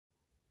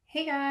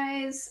Hey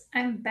guys,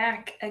 I'm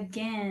back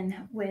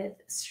again with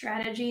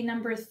strategy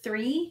number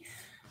 3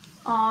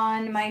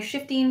 on my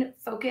Shifting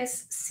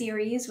Focus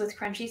series with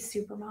Crunchy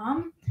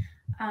Supermom.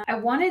 I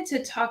wanted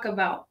to talk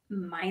about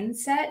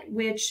mindset,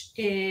 which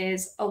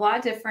is a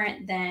lot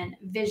different than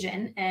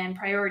vision and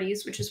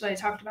priorities, which is what I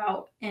talked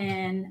about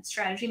in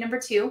strategy number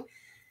 2.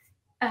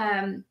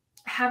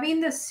 Having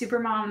the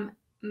Supermom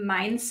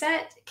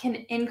mindset can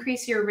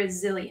increase your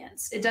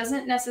resilience. It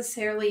doesn't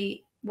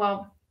necessarily,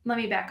 well, let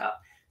me back up.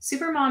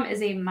 Supermom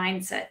is a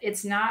mindset.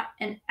 It's not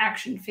an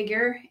action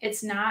figure.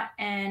 It's not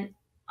an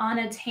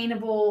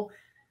unattainable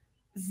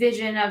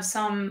vision of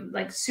some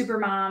like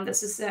supermom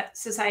that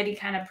society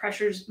kind of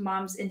pressures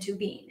moms into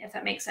being, if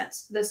that makes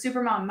sense. The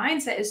supermom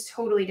mindset is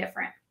totally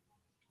different.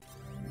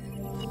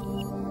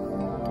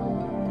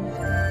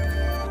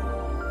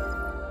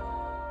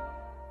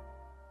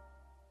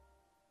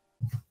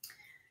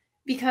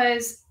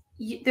 Because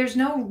there's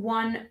no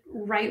one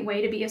right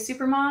way to be a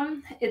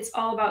supermom. It's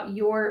all about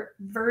your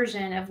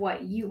version of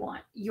what you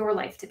want your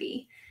life to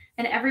be.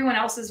 And everyone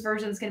else's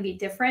version is going to be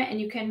different.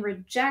 And you can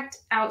reject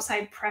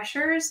outside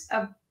pressures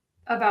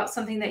about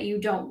something that you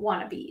don't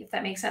want to be, if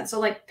that makes sense. So,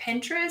 like,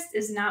 Pinterest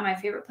is not my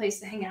favorite place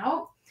to hang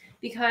out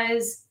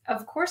because,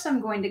 of course,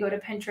 I'm going to go to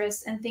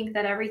Pinterest and think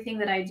that everything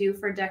that I do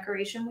for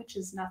decoration, which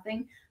is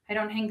nothing, I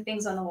don't hang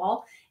things on the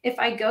wall. If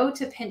I go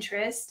to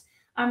Pinterest,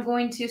 I'm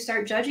going to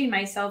start judging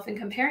myself and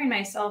comparing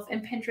myself,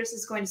 and Pinterest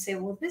is going to say,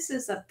 well, this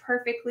is a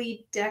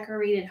perfectly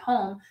decorated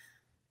home.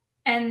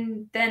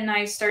 And then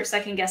I start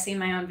second guessing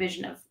my own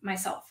vision of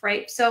myself,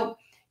 right? So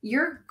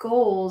your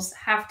goals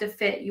have to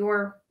fit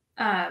your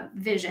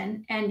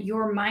vision, and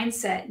your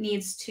mindset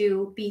needs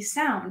to be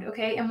sound,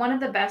 okay? And one of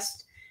the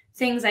best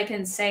things I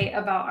can say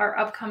about our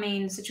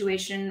upcoming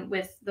situation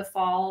with the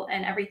fall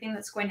and everything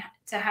that's going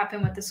to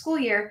happen with the school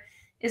year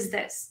is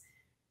this: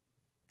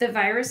 the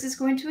virus is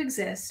going to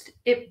exist.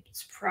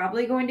 It's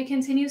probably going to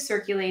continue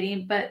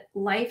circulating, but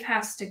life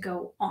has to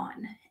go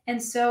on.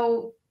 And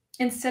so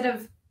instead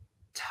of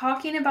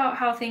talking about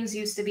how things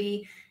used to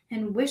be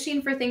and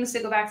wishing for things to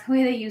go back the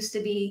way they used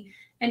to be,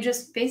 and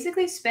just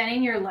basically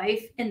spending your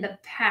life in the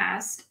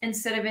past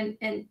instead of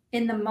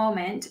in the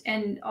moment,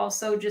 and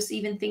also just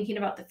even thinking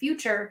about the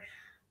future,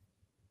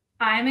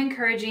 I'm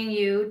encouraging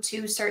you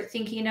to start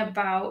thinking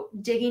about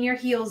digging your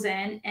heels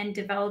in and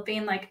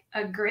developing like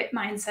a grit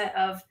mindset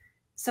of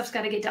stuff's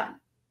got to get done.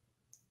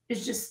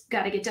 It's just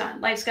got to get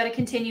done. Life's got to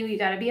continue. You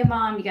got to be a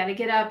mom. You got to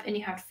get up and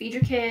you have to feed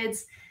your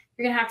kids.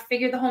 You're going to have to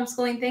figure the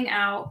homeschooling thing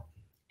out,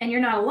 and you're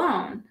not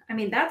alone. I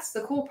mean, that's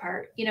the cool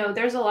part. You know,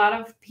 there's a lot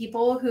of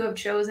people who have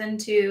chosen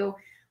to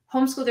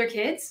homeschool their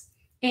kids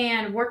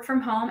and work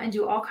from home and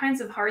do all kinds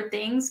of hard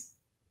things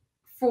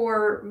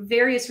for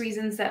various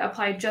reasons that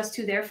apply just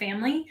to their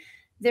family.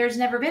 There's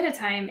never been a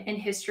time in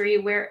history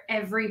where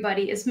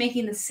everybody is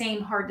making the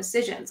same hard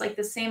decisions, like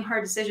the same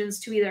hard decisions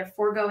to either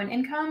forego an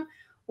income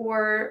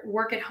or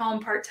work at home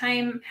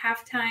part-time,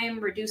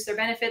 half-time, reduce their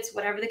benefits,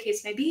 whatever the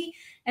case may be,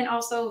 and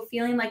also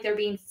feeling like they're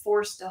being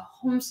forced to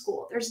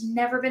homeschool. There's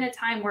never been a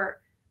time where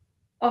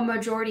a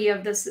majority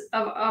of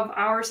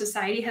our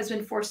society has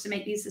been forced to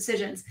make these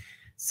decisions.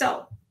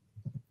 So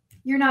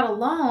you're not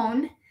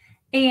alone,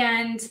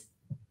 and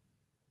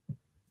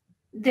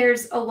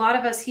there's a lot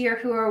of us here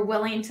who are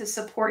willing to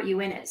support you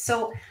in it.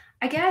 So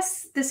I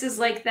guess this is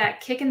like that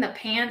kick in the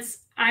pants.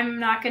 I'm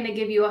not going to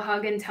give you a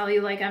hug and tell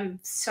you like I'm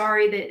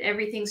sorry that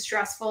everything's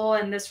stressful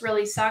and this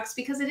really sucks,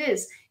 because it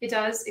is. It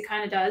does. It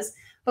kind of does.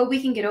 But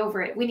we can get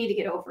over it. We need to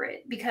get over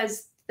it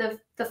because the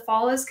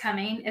fall is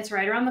coming. It's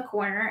right around the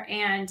corner,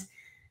 and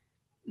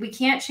we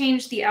can't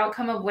change the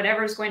outcome of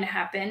whatever is going to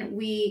happen.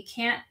 We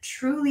can't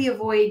truly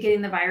avoid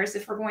getting the virus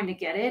if we're going to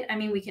get it. I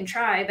mean, we can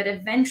try, but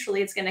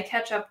eventually it's going to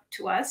catch up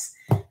to us.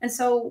 And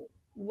so,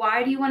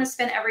 why do you want to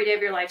spend every day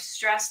of your life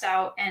stressed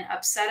out and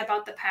upset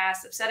about the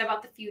past, upset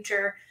about the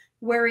future,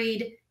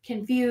 worried,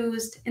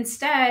 confused?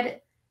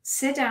 Instead,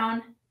 sit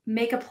down,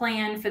 make a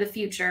plan for the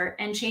future,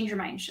 and change your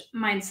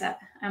mindset.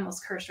 I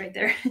almost cursed right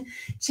there.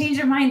 Change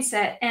your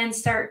mindset and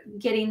start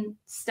getting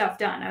stuff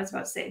done. I was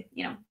about to say,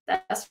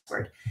 that S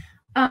word.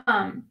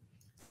 Um,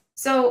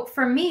 so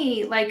for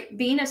me, like,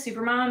 being a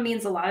supermom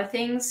means a lot of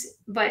things,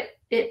 but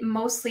it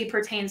mostly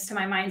pertains to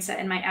my mindset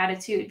and my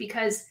attitude,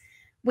 because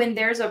when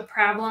there's a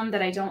problem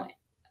that I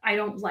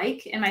don't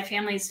like, and my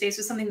family is faced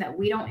with something that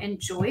we don't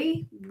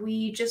enjoy,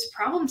 we just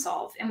problem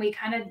solve and we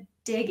kind of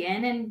dig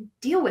in and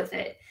deal with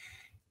it.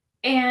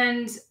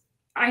 And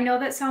I know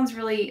that sounds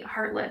really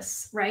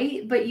heartless,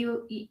 right? But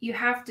you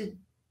have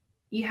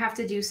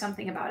to do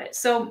something about it.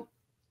 So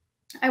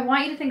I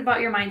want you to think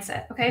about your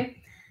mindset, okay?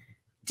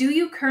 Do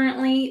you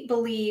currently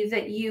believe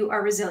that you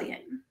are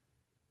resilient?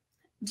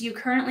 Do you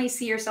currently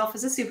see yourself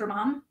as a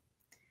supermom?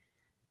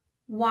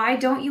 Why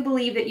don't you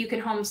believe that you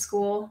can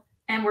homeschool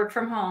and work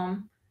from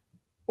home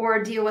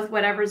or deal with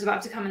whatever is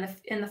about to come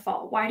in the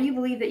fall? Why do you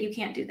believe that you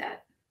can't do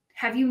that?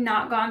 Have you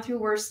not gone through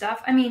worse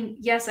stuff? I mean,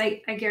 yes,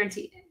 I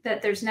guarantee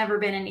that there's never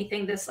been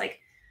anything this like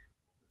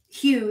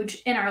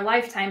huge in our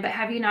lifetime, but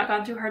have you not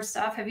gone through hard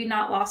stuff? Have you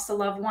not lost a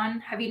loved one?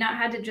 Have you not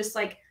had to just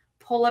like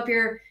pull up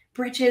your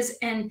britches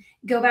and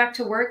go back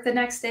to work the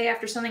next day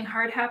after something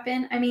hard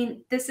happened. I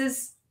mean, this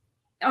is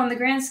on the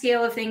grand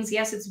scale of things.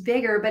 Yes, it's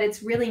bigger, but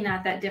it's really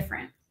not that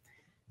different.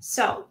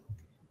 So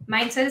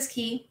mindset is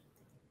key.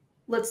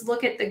 Let's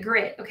look at the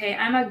grit. Okay.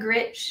 I'm a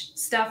grit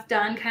stuff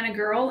done kind of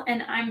girl,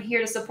 and I'm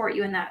here to support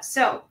you in that.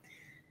 So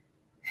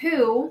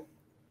who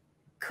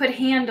could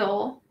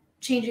handle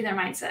changing their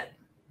mindset?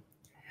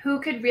 Who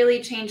could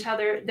really change how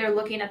they're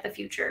looking at the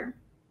future?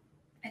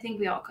 I think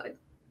we all could,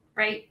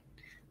 right?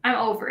 I'm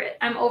over it.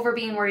 I'm over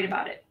being worried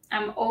about it.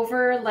 I'm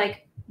over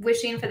like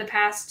wishing for the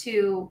past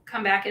to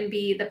come back and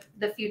be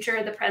the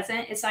future, the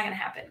present. It's not going to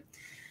happen.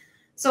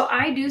 So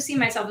I do see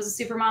myself as a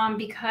super mom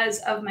because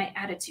of my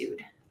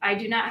attitude. I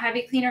do not have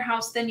a cleaner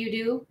house than you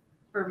do,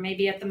 or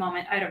maybe at the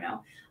moment, I don't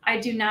know. I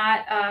do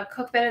not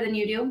cook better than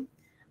you do.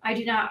 I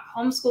do not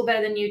homeschool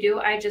better than you do.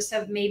 I just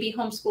have maybe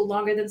homeschooled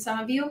longer than some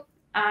of you.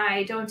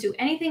 I don't do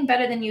anything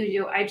better than you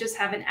do. I just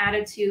have an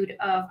attitude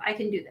of, I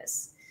can do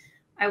this.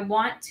 I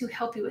want to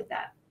help you with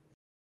that.